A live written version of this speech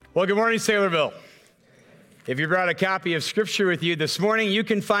Well, good morning, Saylorville. If you brought a copy of Scripture with you this morning, you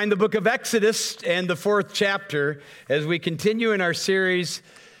can find the book of Exodus and the 4th chapter as we continue in our series,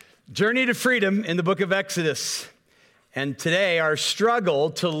 Journey to Freedom in the book of Exodus. And today, our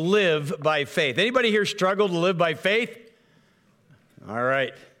struggle to live by faith. Anybody here struggle to live by faith? All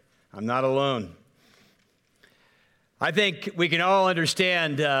right, I'm not alone. I think we can all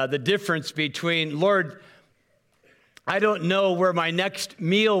understand the difference between, Lord, I don't know where my next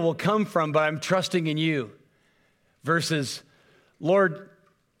meal will come from, but I'm trusting in you. Versus, Lord,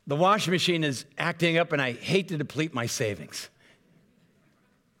 the washing machine is acting up and I hate to deplete my savings.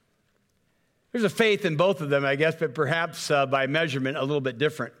 There's a faith in both of them, I guess, but perhaps by measurement a little bit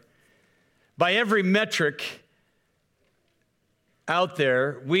different. By every metric out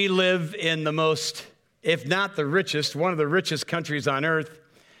there, we live in the most, if not the richest, one of the richest countries on earth.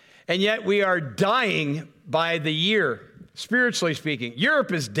 And yet we are dying by the year, spiritually speaking.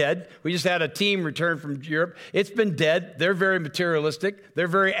 Europe is dead. We just had a team return from Europe. It's been dead. They're very materialistic. They're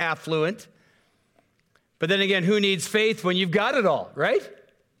very affluent. But then again, who needs faith when you've got it all, right?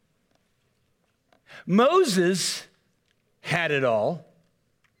 Moses had it all,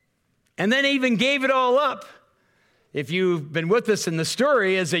 and then even gave it all up. If you've been with us in the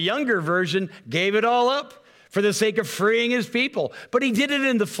story, as a younger version, gave it all up for the sake of freeing his people. But he did it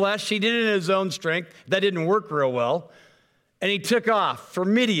in the flesh. He did it in his own strength. That didn't work real well. And he took off for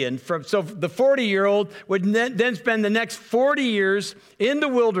Midian. So the 40-year-old would then spend the next 40 years in the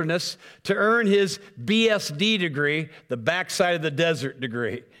wilderness to earn his BSD degree, the backside of the desert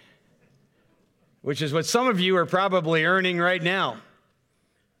degree, which is what some of you are probably earning right now.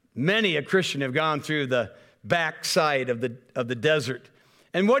 Many a Christian have gone through the backside of the desert.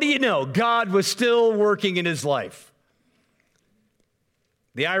 And what do you know? God was still working in his life.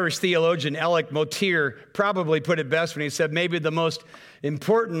 The Irish theologian Alec Motyer probably put it best when he said maybe the most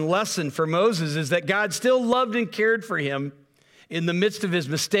important lesson for Moses is that God still loved and cared for him in the midst of his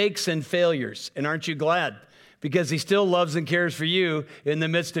mistakes and failures. And aren't you glad? Because he still loves and cares for you in the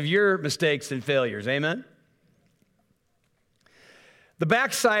midst of your mistakes and failures. Amen? The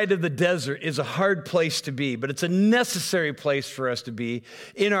backside of the desert is a hard place to be, but it's a necessary place for us to be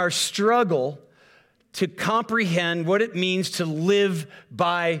in our struggle to comprehend what it means to live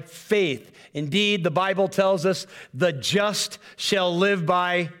by faith. Indeed, the Bible tells us the just shall live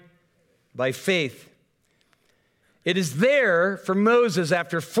by faith. It is there for Moses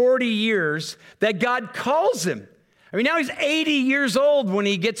after 40 years that God calls him. I mean, now he's 80 years old when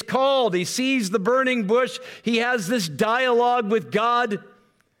he gets called. He sees the burning bush. He has this dialogue with God.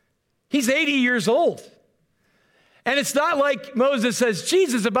 He's 80 years old. And it's not like Moses says,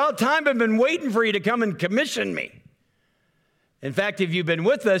 Jesus, about time I've been waiting for you to come and commission me. In fact, if you've been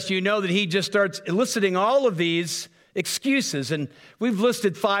with us, you know that he just starts eliciting all of these excuses. And we've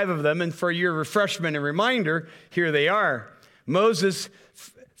listed 5 of them. And for your refreshment and reminder, here they are. Moses'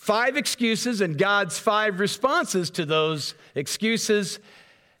 5 excuses and God's 5 responses to those excuses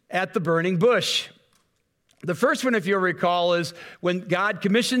at the burning bush. The first one, if you'll recall, is when God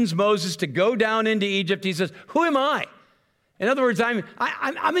commissions Moses to go down into Egypt, he says, who am I? In other words, I'm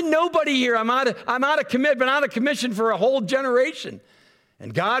a nobody here. I'm out of commission for a whole generation.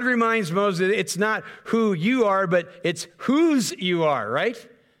 And God reminds Moses, it's not who you are, but it's whose you are, right?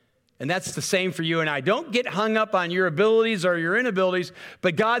 And that's the same for you and I. Don't get hung up on your abilities or your inabilities,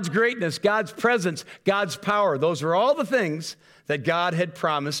 but God's greatness, God's presence, God's power. Those are all the things that God had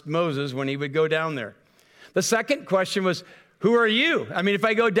promised Moses when he would go down there. The second question was, who are you? I mean, if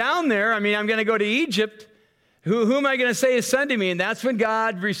I go down there, I'm going to go to Egypt. Who am I going to say is sending me? And that's when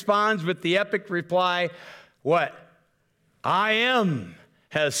God responds with the epic reply, what? I am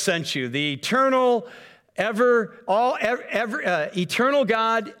has sent you. The eternal eternal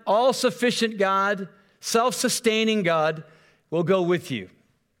God, all-sufficient God, self-sustaining God will go with you.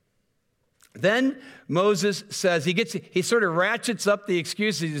 Then Moses says, he sort of ratchets up the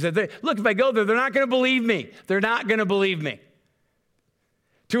excuses. He said, look, if I go there, they're not going to believe me. They're not going to believe me.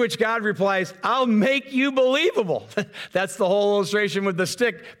 To which God replies, I'll make you believable. That's the whole illustration with the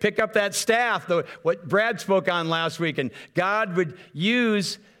stick. Pick up that staff, what Brad spoke on last week. And God would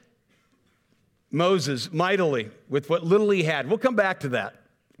use Moses mightily with what little he had. We'll come back to that.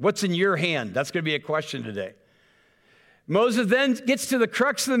 What's in your hand? That's going to be a question today. Moses then gets to the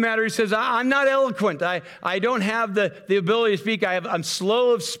crux of the matter. He says, I'm not eloquent. I don't have the ability to speak. I'm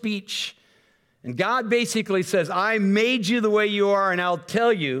slow of speech. And God basically says, I made you the way you are, and I'll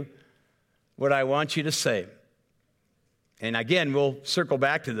tell you what I want you to say. And again, we'll circle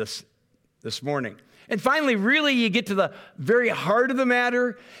back to this morning. And finally, really, you get to the very heart of the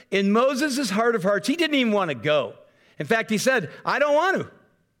matter. In Moses' heart of hearts, he didn't even want to go. In fact, he said, I don't want to.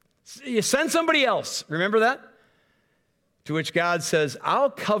 You send somebody else. Remember that? To which God says, I'll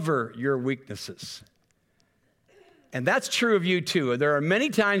cover your weaknesses. And that's true of you too. There are many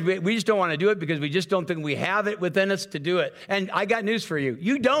times we just don't want to do it because we just don't think we have it within us to do it. And I got news for you.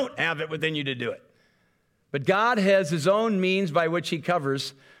 You don't have it within you to do it. But God has his own means by which he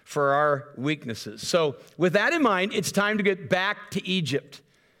covers for our weaknesses. So with that in mind, it's time to get back to Egypt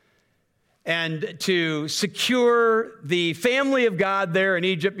and to secure the family of God there in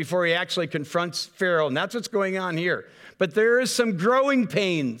Egypt before he actually confronts Pharaoh. And that's what's going on here. But there is some growing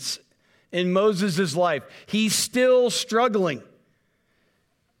pains in Moses' life. He's still struggling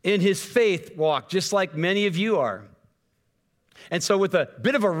in his faith walk, just like many of you are. And so with a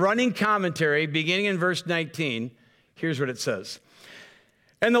bit of a running commentary, beginning in verse 19, here's what it says.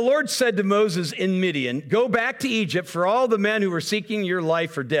 And the Lord said to Moses in Midian, go back to Egypt, for all the men who were seeking your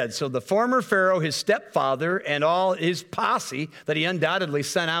life are dead. So the former Pharaoh, his stepfather, and all his posse that he undoubtedly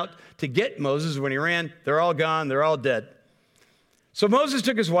sent out to get Moses when he ran, they're all gone, they're all dead. So Moses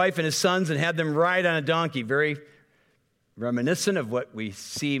took his wife and his sons and had them ride on a donkey, very reminiscent of what we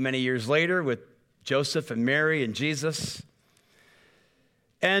see many years later with Joseph and Mary and Jesus,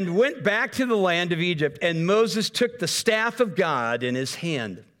 and went back to the land of Egypt. And Moses took the staff of God in his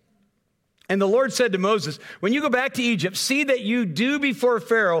hand. And the Lord said to Moses, when you go back to Egypt, see that you do before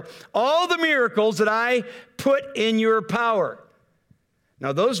Pharaoh all the miracles that I put in your power.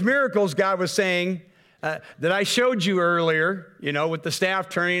 Now those miracles, God was saying, that I showed you earlier, with the staff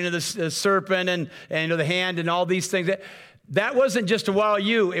turning into the serpent and the hand and all these things. That wasn't just to wow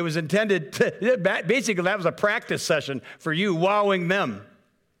you. It was intended to, basically, that was a practice session for you, wowing them.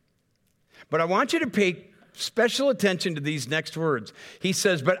 But I want you to pay special attention to these next words. He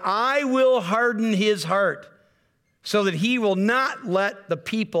says, but I will harden his heart so that he will not let the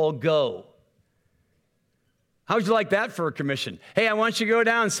people go. How would you like that for a commission? Hey, I want you to go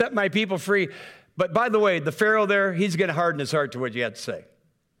down and set my people free. But by the way, the Pharaoh there, he's going to harden his heart to what you have to say.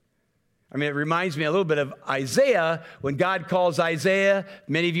 I mean, it reminds me a little bit of Isaiah. When God calls Isaiah,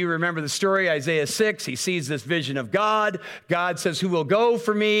 many of you remember the story, Isaiah 6. He sees this vision of God. God says, who will go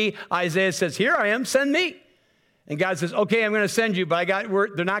for me? Isaiah says, here I am, send me. And God says, okay, I'm going to send you, but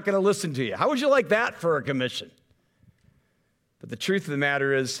they're not going to listen to you. How would you like that for a commission? But the truth of the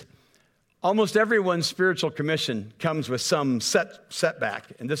matter is, almost everyone's spiritual commission comes with some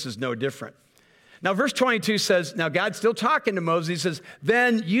setback, and this is no different. Now, verse 22 says, now God's still talking to Moses. He says,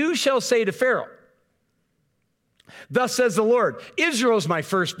 then you shall say to Pharaoh, thus says the Lord, Israel is my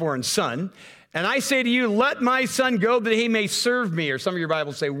firstborn son, and I say to you, let my son go that he may serve me, or some of your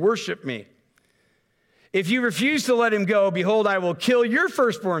Bibles say, worship me. If you refuse to let him go, behold, I will kill your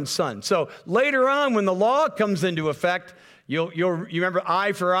firstborn son. So later on, when the law comes into effect, you remember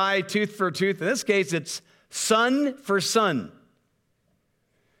eye for eye, tooth for tooth. In this case, it's son for son.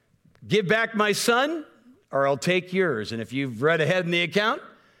 Give back my son, or I'll take yours. And if you've read ahead in the account,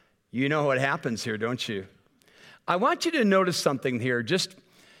 you know what happens here, don't you? I want you to notice something here.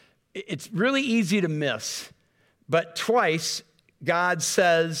 It's really easy to miss. But twice, God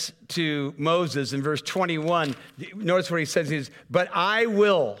says to Moses in verse 21, notice what he says, he says, but I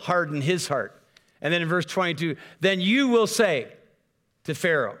will harden his heart. And then in verse 22, then you will say to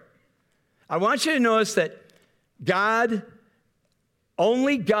Pharaoh. I want you to notice that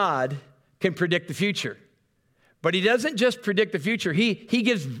only God can predict the future. But he doesn't just predict the future. He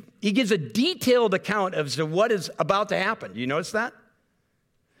gives a detailed account as to what is about to happen. Do you notice that?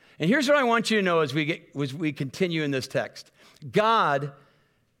 And here's what I want you to know as we continue in this text. God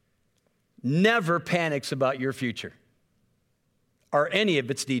never panics about your future or any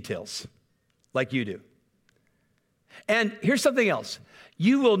of its details like you do. And here's something else.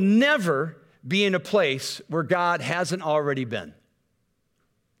 You will never be in a place where God hasn't already been.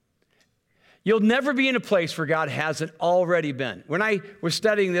 You'll never be in a place where God hasn't already been. When I was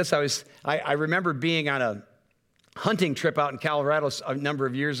studying this, I remember being on a hunting trip out in Colorado a number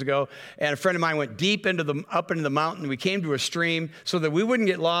of years ago, and a friend of mine went up into the mountain. We came to a stream so that we wouldn't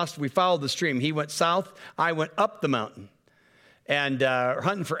get lost. We followed the stream. He went south. I went up the mountain and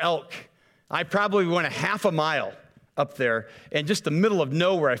hunting for elk. I probably went a half a mile up there in just the middle of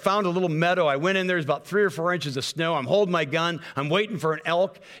nowhere. I found a little meadow. I went in there. There's about 3 or 4 inches of snow. I'm holding my gun. I'm waiting for an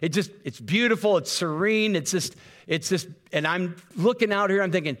elk. It's beautiful. It's serene. It's just, and I'm looking out here.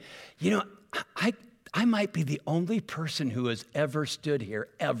 I'm thinking, I might be the only person who has ever stood here,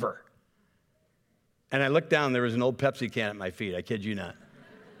 ever. And I looked down. There was an old Pepsi can at my feet. I kid you not.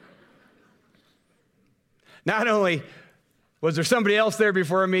 Not only was there somebody else there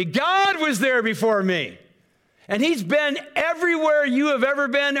before me, God was there before me. And he's been everywhere you have ever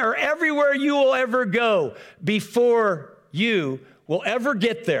been or everywhere you will ever go before you will ever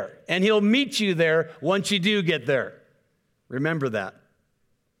get there, and he'll meet you there once you do get there. Remember that.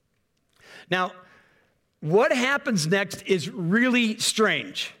 Now, what happens next is really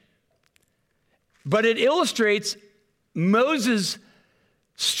strange, but it illustrates Moses'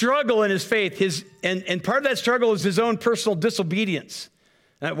 struggle in his faith. And part of that struggle is his own personal disobedience.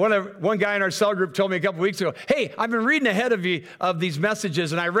 One guy in our cell group told me a couple weeks ago, hey, I've been reading ahead of these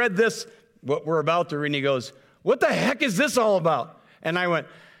messages, and I read this, what we're about to read, and he goes, what the heck is this all about? And I went,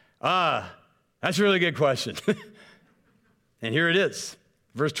 that's a really good question. And here it is,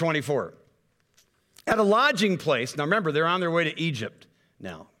 verse 24. At a lodging place, now remember, they're on their way to Egypt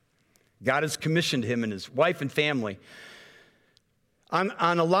now. God has commissioned him and his wife and family. On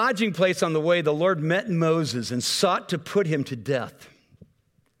a lodging place on the way, the Lord met Moses and sought to put him to death.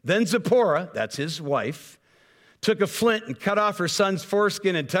 Then Zipporah, that's his wife, took a flint and cut off her son's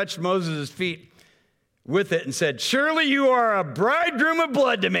foreskin and touched Moses' feet with it and said, surely you are a bridegroom of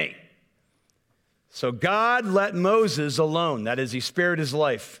blood to me. So God let Moses alone. That is, he spared his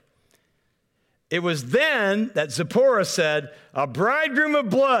life. It was then that Zipporah said, a bridegroom of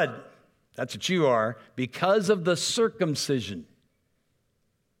blood, that's what you are, because of the circumcision.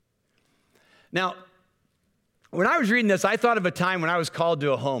 Now, when I was reading this, I thought of a time when I was called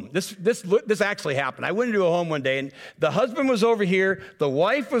to a home. This actually happened. I went into a home one day, and the husband was over here, the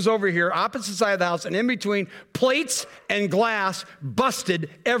wife was over here, opposite side of the house, and in between, plates and glass busted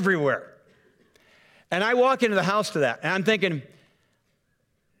everywhere. And I walk into the house to that, and I'm thinking,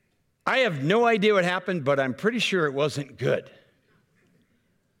 I have no idea what happened, but I'm pretty sure it wasn't good.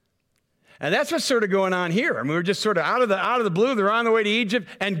 And that's what's sort of going on here. I mean, we're just sort of out of the blue. They're on the way to Egypt,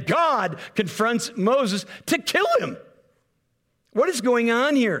 and God confronts Moses to kill him. What is going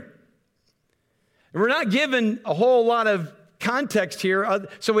on here? And we're not given a whole lot of context here,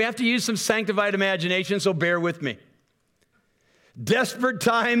 so we have to use some sanctified imagination, so bear with me. Desperate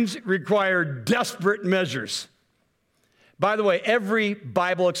times require desperate measures. By the way, every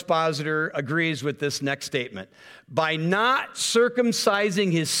Bible expositor agrees with this next statement. By not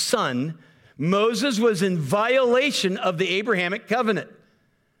circumcising his son, Moses was in violation of the Abrahamic covenant,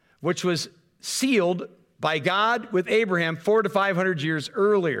 which was sealed by God with Abraham 400 to 500 years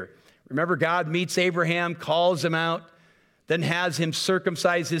earlier. Remember, God meets Abraham, calls him out, then has him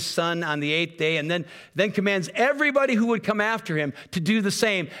circumcise his son on the 8th day, and then commands everybody who would come after him to do the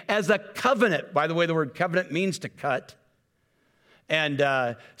same as a covenant. By the way, the word covenant means to cut.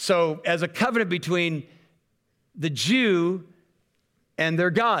 And so as a covenant between the Jew and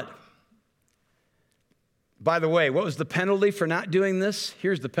their God. By the way, what was the penalty for not doing this?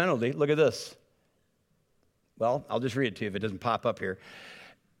 Here's the penalty. Look at this. Well, I'll just read it to you if it doesn't pop up here.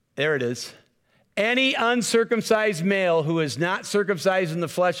 There it is. Any uncircumcised male who is not circumcised in the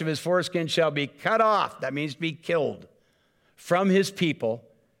flesh of his foreskin shall be cut off. That means be killed from his people.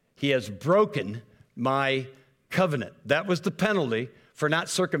 He has broken my covenant. That was the penalty for not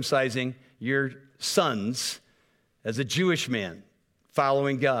circumcising your sons as a Jewish man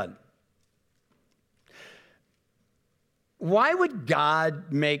following God. Why would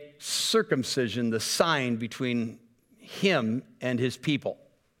God make circumcision the sign between him and his people?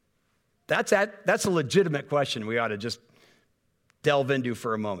 That's a legitimate question we ought to just delve into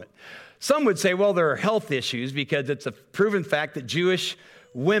for a moment. Some would say, well, there are health issues because it's a proven fact that Jewish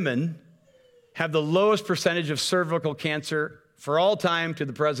women have the lowest percentage of cervical cancer for all time to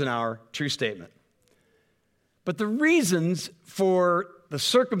the present hour. True statement. But the reasons for the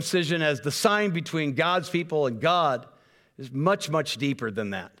circumcision as the sign between God's people and God is much, much deeper than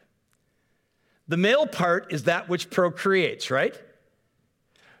that. The male part is that which procreates, right?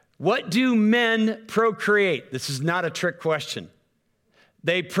 What do men procreate? This is not a trick question.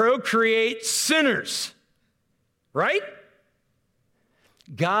 They procreate sinners, right?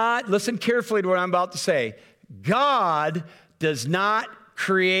 God, listen carefully to what I'm about to say. God does not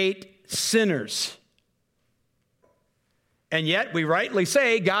create sinners. And yet we rightly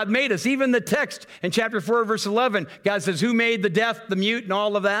say God made us. Even the text in chapter 4, verse 11, God says, who made the deaf, the mute, and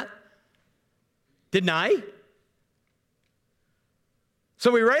all of that? Didn't I?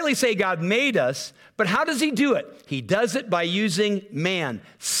 So we rightly say God made us, but how does he do it? He does it by using man.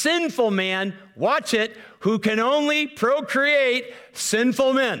 Sinful man, watch it, who can only procreate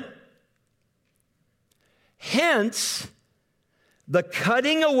sinful men. Hence, the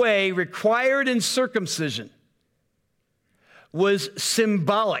cutting away required in circumcision was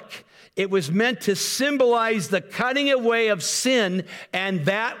symbolic. It was meant to symbolize the cutting away of sin and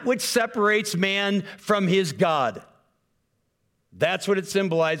that which separates man from his God. That's what it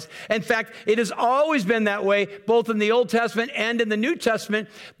symbolized. In fact, it has always been that way, both in the Old Testament and in the New Testament.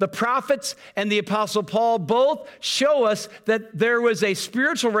 The prophets and the Apostle Paul both show us that there was a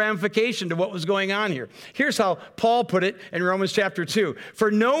spiritual ramification to what was going on here. Here's how Paul put it in Romans chapter 2.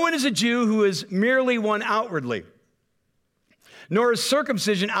 For no one is a Jew who is merely one outwardly, nor is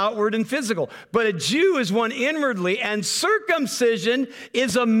circumcision outward and physical, but a Jew is one inwardly, and circumcision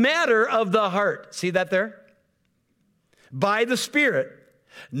is a matter of the heart. See that there? By the Spirit,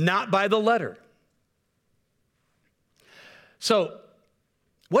 not by the letter. So,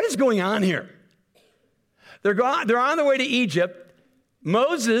 what is going on here? They're on their way to Egypt.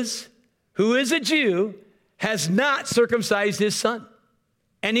 Moses, who is a Jew, has not circumcised his son.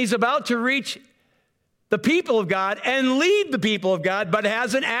 And he's about to reach the people of God and lead the people of God, but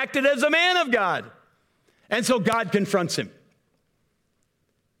hasn't acted as a man of God. And so God confronts him.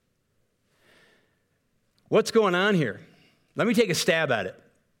 What's going on here? Let me take a stab at it.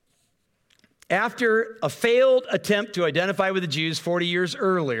 After a failed attempt to identify with the Jews 40 years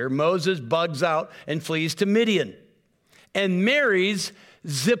earlier, Moses bugs out and flees to Midian and marries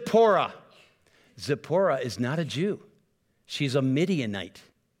Zipporah. Zipporah is not a Jew. She's a Midianite.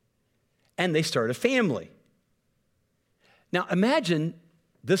 And they start a family. Now imagine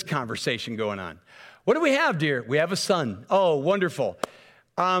this conversation going on. What do we have, dear? We have a son. Oh, wonderful.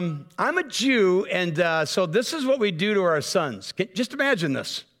 I'm a Jew, and so this is what we do to our sons. Just imagine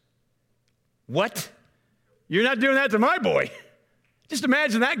this. What? You're not doing that to my boy. Just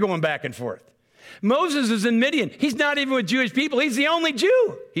imagine that going back and forth. Moses is in Midian. He's not even with Jewish people. He's the only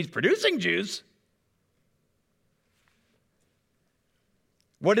Jew. He's producing Jews.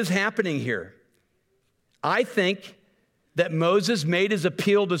 What is happening here? I think that Moses made his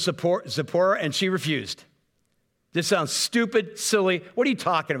appeal to Zipporah, and she refused. This sounds stupid, silly. What are you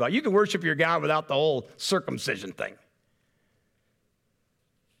talking about? You can worship your God without the whole circumcision thing.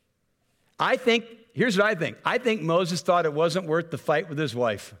 Here's what I think. I think Moses thought it wasn't worth the fight with his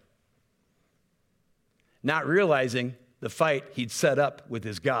wife, not realizing the fight he'd set up with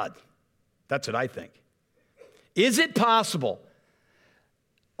his God. That's what I think. Is it possible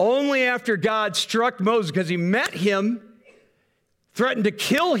only after God struck Moses, because he met him, threatened to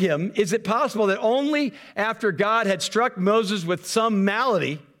kill him, is it possible that only after God had struck Moses with some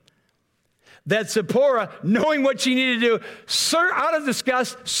malady that Zipporah, knowing what she needed to do, out of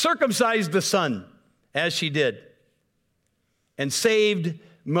disgust, circumcised the son, as she did, and saved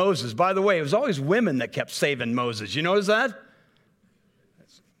Moses? By the way, it was always women that kept saving Moses. You notice that?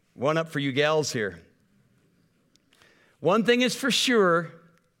 One up for you gals here. One thing is for sure,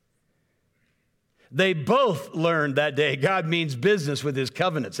 they both learned that day God means business with his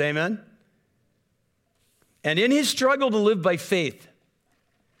covenants. Amen? And in his struggle to live by faith,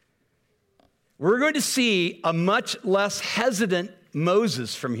 we're going to see a much less hesitant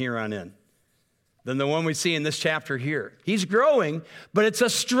Moses from here on in than the one we see in this chapter here. He's growing, but it's a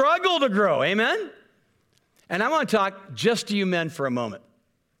struggle to grow. Amen? And I want to talk just to you men for a moment.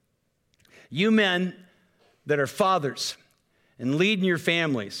 You men that are fathers and leading your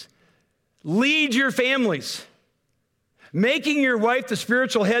families. Lead your families. Making your wife the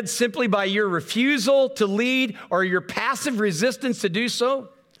spiritual head simply by your refusal to lead or your passive resistance to do so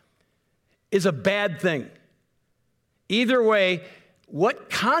is a bad thing. Either way, what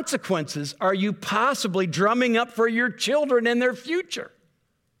consequences are you possibly drumming up for your children and their future?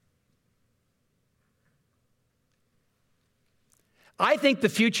 I think the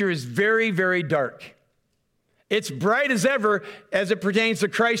future is very, very dark. It's bright as ever as it pertains to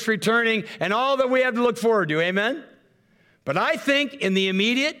Christ returning and all that we have to look forward to. Amen? But I think in the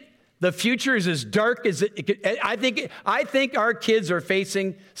immediate, the future is as dark as it could. I think our kids are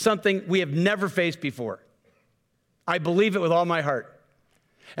facing something we have never faced before. I believe it with all my heart.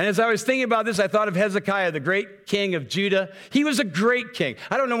 And as I was thinking about this, I thought of Hezekiah, the great king of Judah. He was a great king.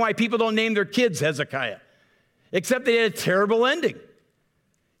 I don't know why people don't name their kids Hezekiah, except they had a terrible ending.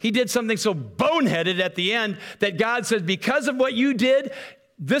 He did something so boneheaded at the end that God says, because of what you did,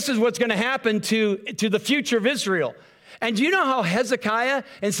 this is what's going to happen to the future of Israel. And do you know how Hezekiah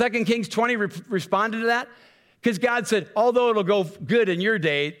in 2 Kings 20 responded to that? Because God said, although it'll go good in your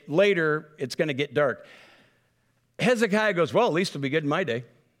day, later it's going to get dark. Hezekiah goes, well, at least it'll be good in my day.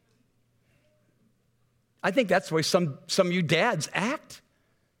 I think that's the way some of you dads act.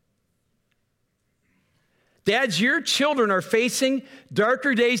 Dads, your children are facing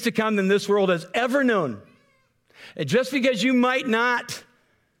darker days to come than this world has ever known. And just because you might not,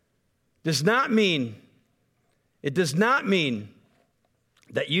 it does not mean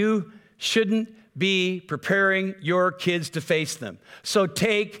that you shouldn't be preparing your kids to face them. So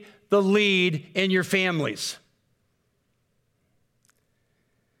take the lead in your families.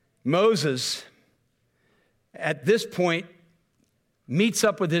 Moses, at this point, meets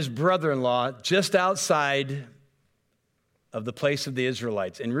up with his brother-in-law just outside of the place of the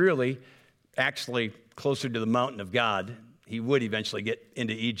Israelites, and really, actually closer to the mountain of God. He would eventually get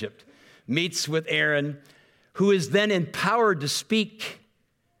into Egypt. Meets with Aaron, who is then empowered to speak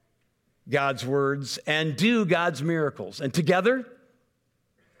God's words and do God's miracles. And together,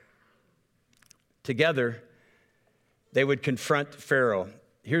 they would confront Pharaoh.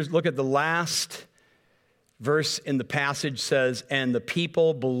 Look at the last verse in the passage says, and the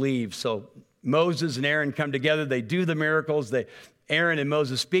people believe. So Moses and Aaron come together. They do the miracles. Aaron and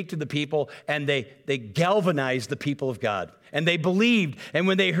Moses speak to the people, and they galvanize the people of God. And they believed. And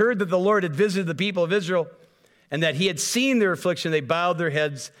when they heard that the Lord had visited the people of Israel and that he had seen their affliction, they bowed their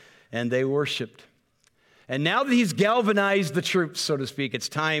heads and they worshiped. And now that he's galvanized the troops, so to speak, it's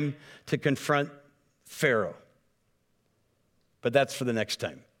time to confront Pharaoh. But that's for the next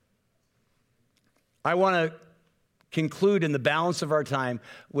time. I want to conclude in the balance of our time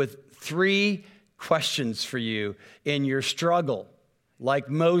with 3 questions for you in your struggle, like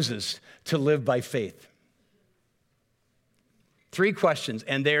Moses, to live by faith. 3 questions,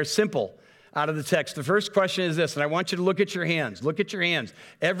 and they're simple out of the text. The first question is this, and I want you to look at your hands. Look at your hands.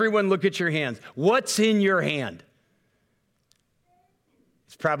 Everyone look at your hands. What's in your hand?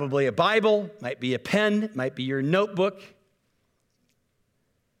 It's probably a Bible, might be a pen, might be your notebook.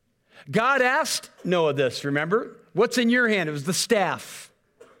 God asked Noah this, remember? What's in your hand? It was the staff.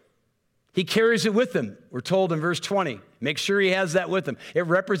 He carries it with him. We're told in verse 20. Make sure he has that with him. It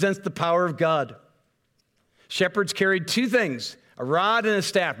represents the power of God. Shepherds carried 2 things, a rod and a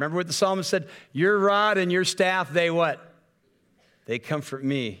staff. Remember what the psalmist said? Your rod and your staff, they what? They comfort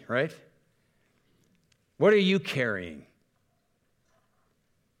me, right? What are you carrying?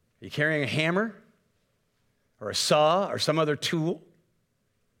 Are you carrying a hammer or a saw or some other tool?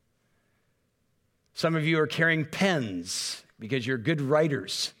 Some of you are carrying pens because you're good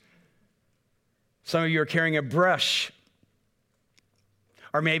writers. Some of you are carrying a brush.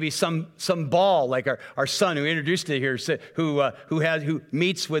 Or maybe some ball, like our son who introduced it here, who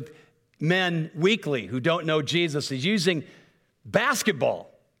meets with men weekly who don't know Jesus. He's using basketball.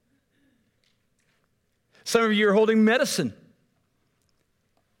 Some of you are holding medicine.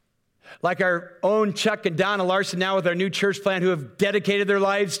 Like our own Chuck and Donna Larson now with our new church plant who have dedicated their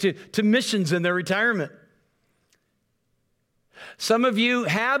lives to missions in their retirement. Some of you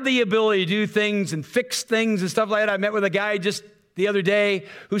have the ability to do things and fix things and stuff like that. I met with a guy just the other day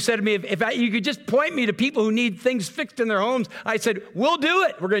who said to me, if you could just point me to people who need things fixed in their homes. I said, we'll do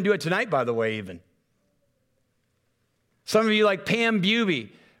it. We're going to do it tonight, by the way, even. Some of you, like Pam Buby,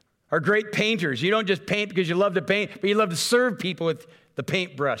 are great painters. You don't just paint because you love to paint, but you love to serve people with the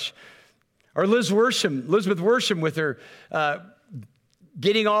paintbrush. Or Elizabeth Worsham with her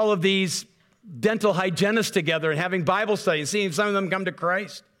getting all of these dental hygienists together and having Bible study and seeing some of them come to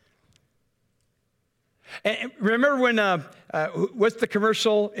Christ. And remember when, what's the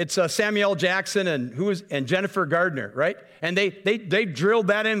commercial? It's Samuel Jackson and Jennifer Gardner, right? And they drilled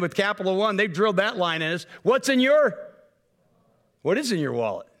that in with Capital One. They drilled that line in us. What is in your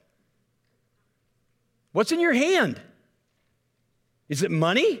wallet? What's in your hand? Is it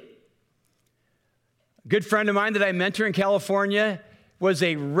money? A good friend of mine that I mentor in California was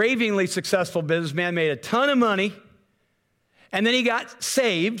a ravingly successful businessman, made a ton of money, and then he got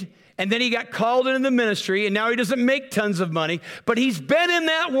saved, and then he got called into the ministry, and now he doesn't make tons of money, but he's been in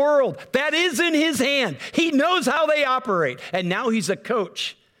that world. That is in his hand. He knows how they operate, and now he's a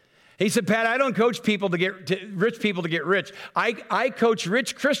coach. He said, Pat, I don't coach people rich people to get rich. I coach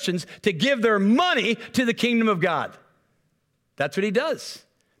rich Christians to give their money to the kingdom of God. That's what he does,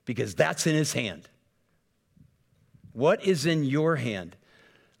 because that's in his hand. What is in your hand?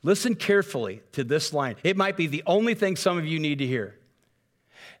 Listen carefully to this line. It might be the only thing some of you need to hear.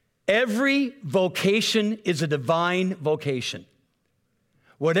 Every vocation is a divine vocation.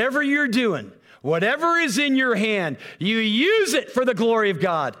 Whatever you're doing, whatever is in your hand, you use it for the glory of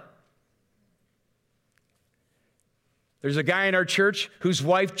God. There's a guy in our church whose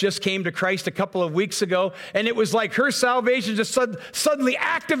wife just came to Christ a couple of weeks ago, and it was like her salvation just suddenly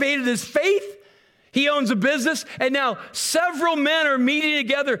activated his faith. He owns a business, and now several men are meeting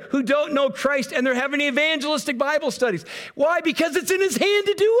together who don't know Christ, and they're having evangelistic Bible studies. Why? Because it's in his hand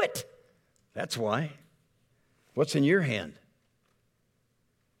to do it. That's why. What's in your hand?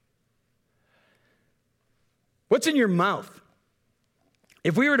 What's in your mouth?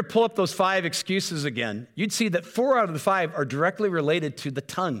 If we were to pull up those 5 excuses again, you'd see that 4 out of the 5 are directly related to the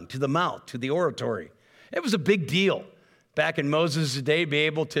tongue, to the mouth, to the oratory. It was a big deal back in Moses' day to be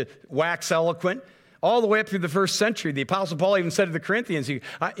able to wax eloquent. all the way up through the first century. The Apostle Paul even said to the Corinthians,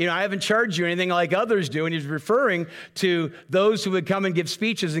 I haven't charged you anything like others do. And he's referring to those who would come and give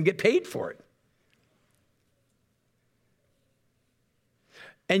speeches and get paid for it.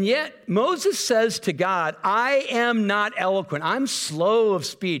 And yet, Moses says to God, I am not eloquent. I'm slow of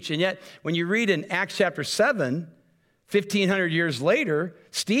speech. And yet, when you read in Acts chapter 7, 1,500 years later,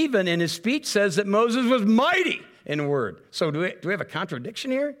 Stephen in his speech says that Moses was mighty in word. So do we have a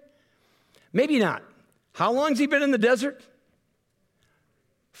contradiction here? Maybe not. How long has he been in the desert?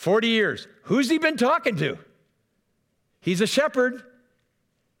 40 years. Who's he been talking to? He's a shepherd.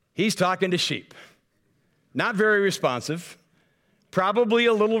 He's talking to sheep. Not very responsive. Probably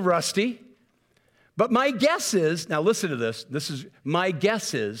a little rusty. But my guess is, now listen to this, my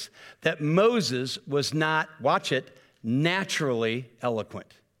guess is that Moses was not, watch it, naturally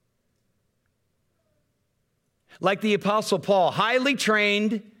eloquent. Like the Apostle Paul, highly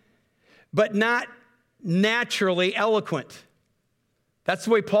trained, but not naturally eloquent. That's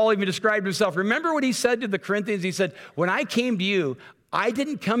the way Paul even described himself. Remember what he said to the Corinthians? He said, when I came to you, I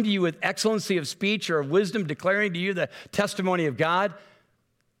didn't come to you with excellency of speech or of wisdom, declaring to you the testimony of God.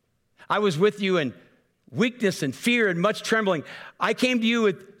 I was with you in weakness and fear and much trembling. I came to you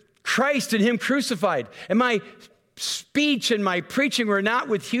with Christ and him crucified. And my speech and my preaching were not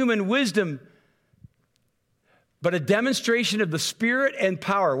with human wisdom, but a demonstration of the Spirit and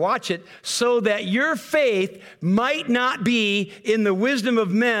power. Watch it. So that your faith might not be in the wisdom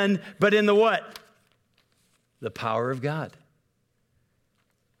of men, but in the what? The power of God.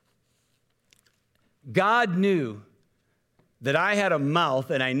 God knew that I had a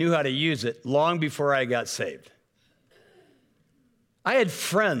mouth and I knew how to use it long before I got saved. I had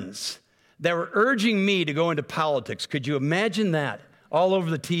friends that were urging me to go into politics. Could you imagine that? All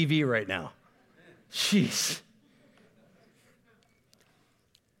over the TV right now. Jeez.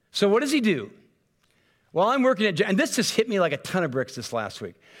 So what does he do? While I'm working at, and this just hit me like a ton of bricks this last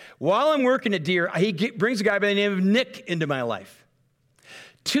week. While I'm working at Deere, he brings a guy by the name of Nick into my life.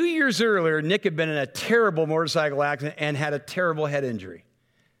 2 years earlier, Nick had been in a terrible motorcycle accident and had a terrible head injury.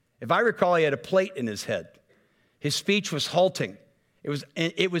 If I recall, he had a plate in his head. His speech was halting.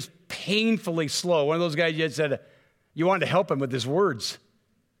 It was painfully slow. One of those guys you had said, you wanted to help him with his words.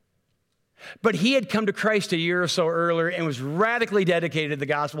 But he had come to Christ a year or so earlier and was radically dedicated to the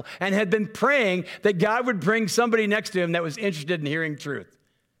gospel and had been praying that God would bring somebody next to him that was interested in hearing truth.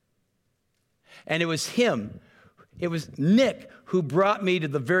 And it was Nick who brought me to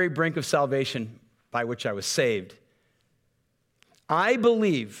the very brink of salvation by which I was saved. I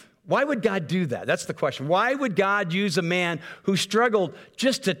believe, why would God do that? That's the question. Why would God use a man who struggled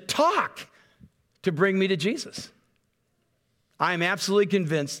just to talk to bring me to Jesus? I'm absolutely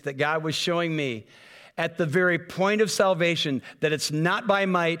convinced that God was showing me at the very point of salvation that it's not by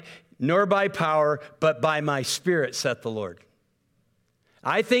might nor by power, but by my Spirit, saith the Lord.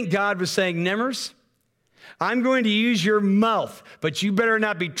 I think God was saying, Nimmers, I'm going to use your mouth, but you better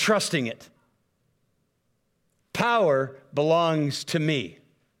not be trusting it. Power belongs to me.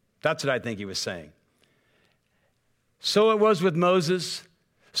 That's what I think he was saying. So it was with Moses.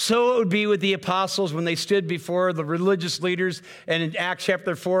 So it would be with the apostles when they stood before the religious leaders and in Acts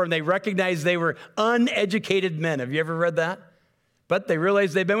chapter 4, and they recognized they were uneducated men. Have you ever read that? But they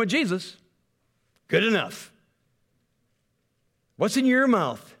realized they'd been with Jesus. Good enough. What's in your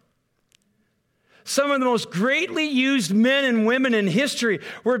mouth? Some of the most greatly used men and women in history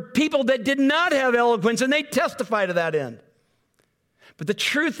were people that did not have eloquence, and they testify to that end. But the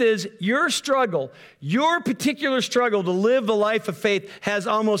truth is, your struggle, your particular struggle to live the life of faith has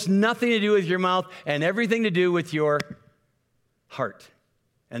almost nothing to do with your mouth and everything to do with your heart.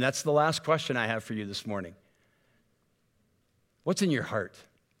 And that's the last question I have for you this morning. What's in your heart?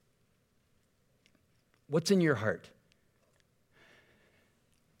 What's in your heart?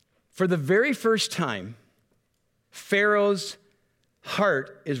 For the very first time, Pharaoh's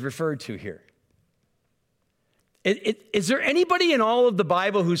heart is referred to here. Is there anybody in all of the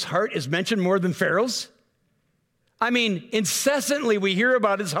Bible whose heart is mentioned more than Pharaoh's? I mean, incessantly we hear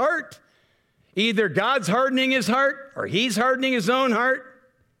about his heart. Either God's hardening his heart or he's hardening his own heart.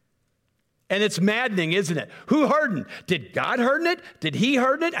 And it's maddening, isn't it? Who hardened? Did God harden it? Did he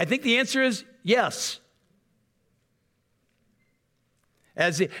harden it? I think the answer is yes.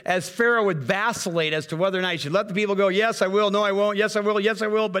 As Pharaoh would vacillate as to whether or not he should let the people go, yes, I will, no, I won't, yes, I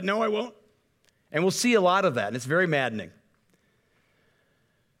will, but no, I won't. And we'll see a lot of that, and it's very maddening.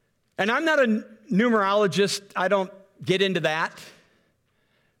 And I'm not a numerologist. I don't get into that.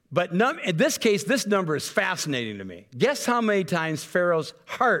 But in this case, this number is fascinating to me. Guess how many times Pharaoh's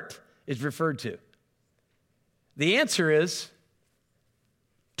heart is referred to? The answer is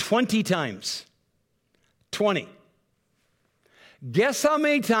 20 times. 20. Guess how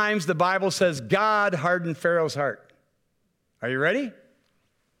many times the Bible says God hardened Pharaoh's heart? Are you ready?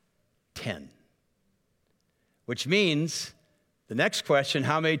 10. Which means, the next question,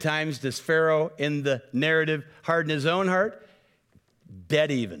 how many times does Pharaoh in the narrative harden his own heart?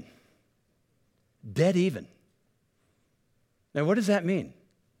 Dead even. Dead even. Now, what does that mean?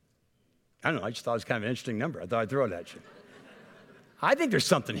 I don't know. I just thought it was kind of an interesting number. I thought I'd throw it at you. I think there's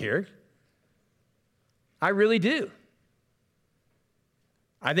something here. I really do.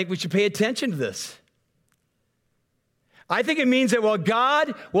 I think we should pay attention to this. I think it means that while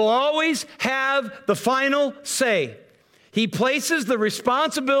God will always have the final say, He places the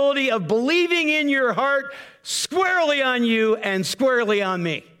responsibility of believing in your heart squarely on you and squarely on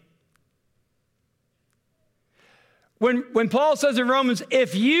me. When Paul says in Romans,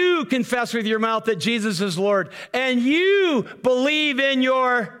 if you confess with your mouth that Jesus is Lord and you believe in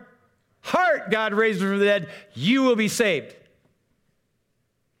your heart God raised him from the dead, you will be saved.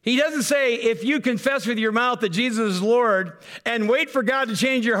 He doesn't say if you confess with your mouth that Jesus is Lord and wait for God to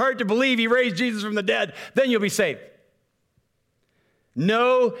change your heart to believe He raised Jesus from the dead, then you'll be saved.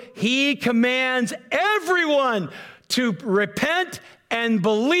 No, He commands everyone to repent and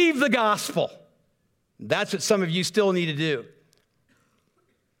believe the gospel. That's what some of you still need to do.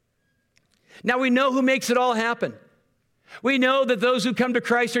 Now we know who makes it all happen. We know that those who come to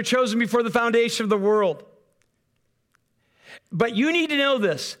Christ are chosen before the foundation of the world. But you need to know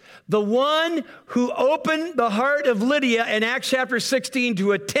this. The one who opened the heart of Lydia in Acts chapter 16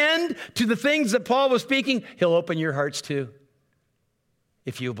 to attend to the things that Paul was speaking, He'll open your hearts too.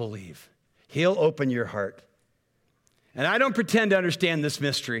 If you believe, He'll open your heart. And I don't pretend to understand this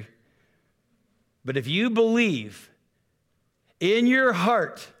mystery. But if you believe in your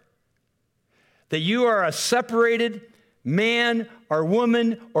heart that you are a separated man or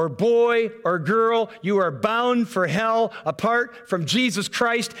woman or boy or girl, you are bound for hell apart from Jesus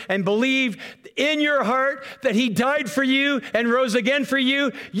Christ, and believe in your heart that He died for you and rose again for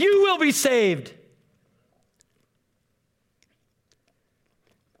you, you will be saved.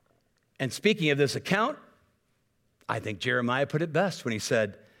 And speaking of this account, I think Jeremiah put it best when he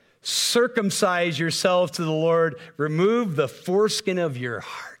said, circumcise yourselves to the Lord, remove the foreskin of your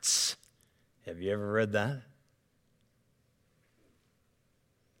hearts. Have you ever read that?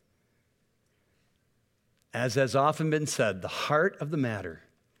 As has often been said, the heart of the matter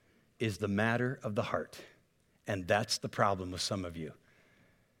is the matter of the heart. And that's the problem with some of you.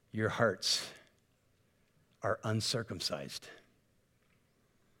 Your hearts are uncircumcised.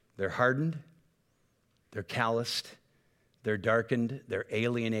 They're hardened, they're calloused, they're darkened, they're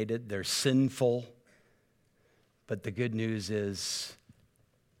alienated, they're sinful. But the good news is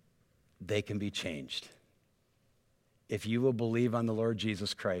they can be changed. If you will believe on the Lord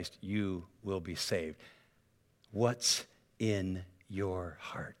Jesus Christ, you will be saved. What's in your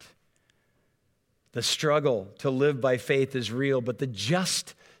heart? The struggle to live by faith is real, but the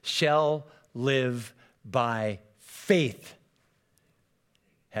just shall live by faith.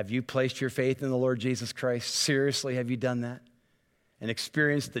 Have you placed your faith in the Lord Jesus Christ? Seriously, have you done that? And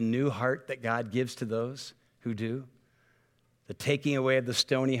experienced the new heart that God gives to those who do? The taking away of the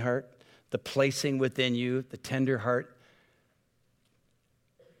stony heart, the placing within you the tender heart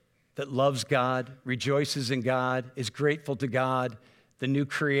that loves God, rejoices in God, is grateful to God, the new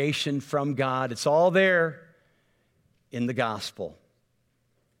creation from God. It's all there in the gospel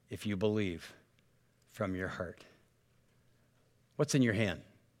if you believe from your heart. What's in your hand?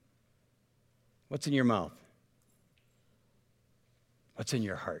 What's in your mouth? What's in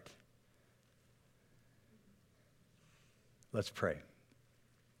your heart? Let's pray.